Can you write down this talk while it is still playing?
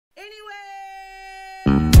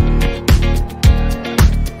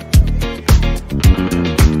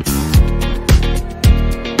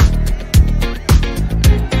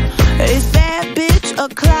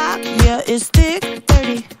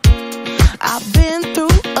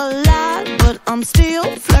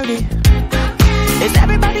booty. Is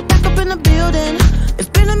everybody back up in the building? It's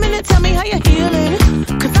been a minute, tell me how you're healing.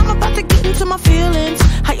 Cause I'm about to get into my feelings.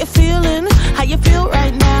 How you feeling? How you feel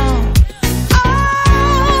right now?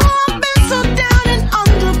 Oh, I've been so down and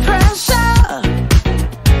under pressure.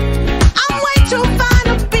 I'm way too fine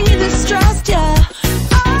to be distressed, yeah.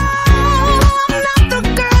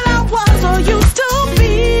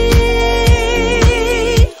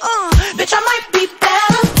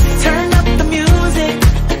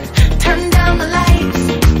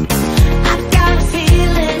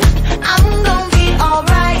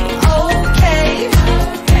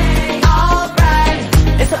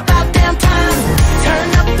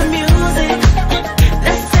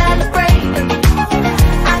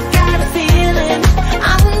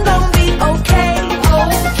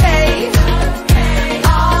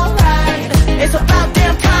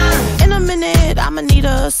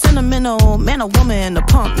 Man or woman to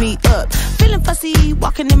pump me up. Feeling fussy,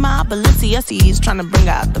 walking in my Balenciennes, trying to bring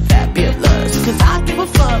out the fabulous. Cause I give a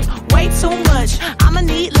fuck way too much. I'ma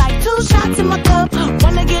need like 2 shots in my cup.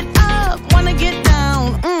 Wanna get up, wanna get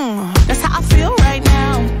down. That's how I feel right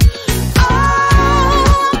now.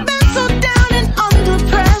 Oh, I've been so down and under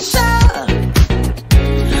pressure.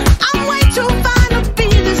 I'm way too fine to be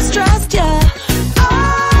distressed, yeah.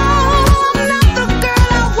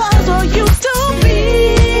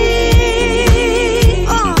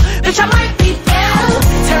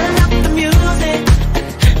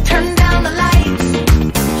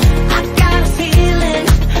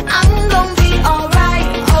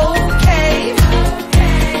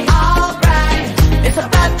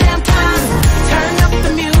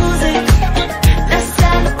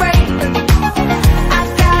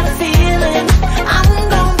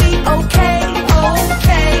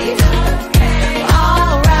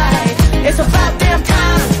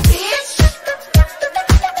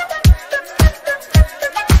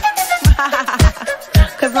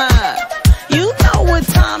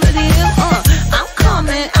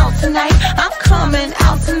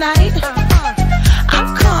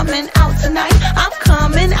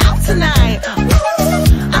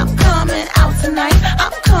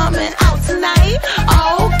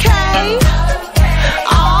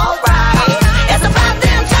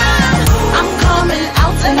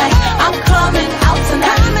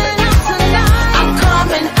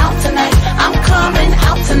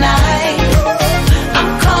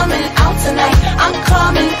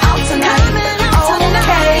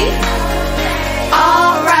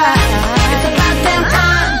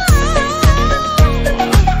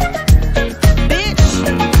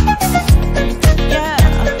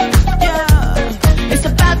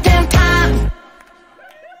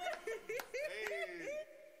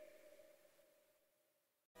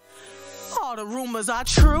 Are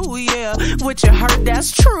true, yeah. What you heard,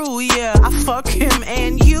 that's true, yeah. I fuck him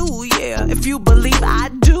and you, yeah. If you believe I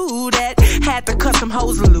do that, had to cut some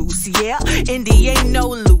hoes loose, yeah. Indy ain't no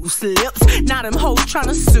loose lips. Now them hoes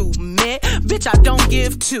tryna sue me. Bitch, I don't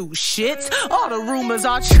give 2 shits. All the rumors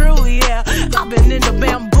are true, yeah. I've been in the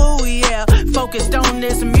bamboo, yeah. Focused on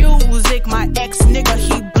this music. My ex nigga,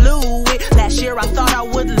 he blew it. Last year I thought I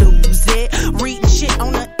would lose it. Reading shit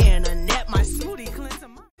on the internet. My smoothie cleanser.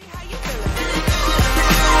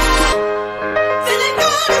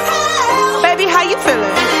 Baby, how you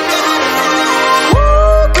feeling?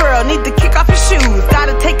 Woo, girl, need to kick off your shoes.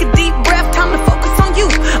 Gotta take a deep breath, time to focus on you.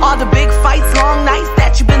 All the big fights, long nights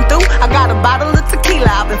that you've been through. I got a bottle of tequila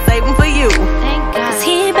I've been saving for you.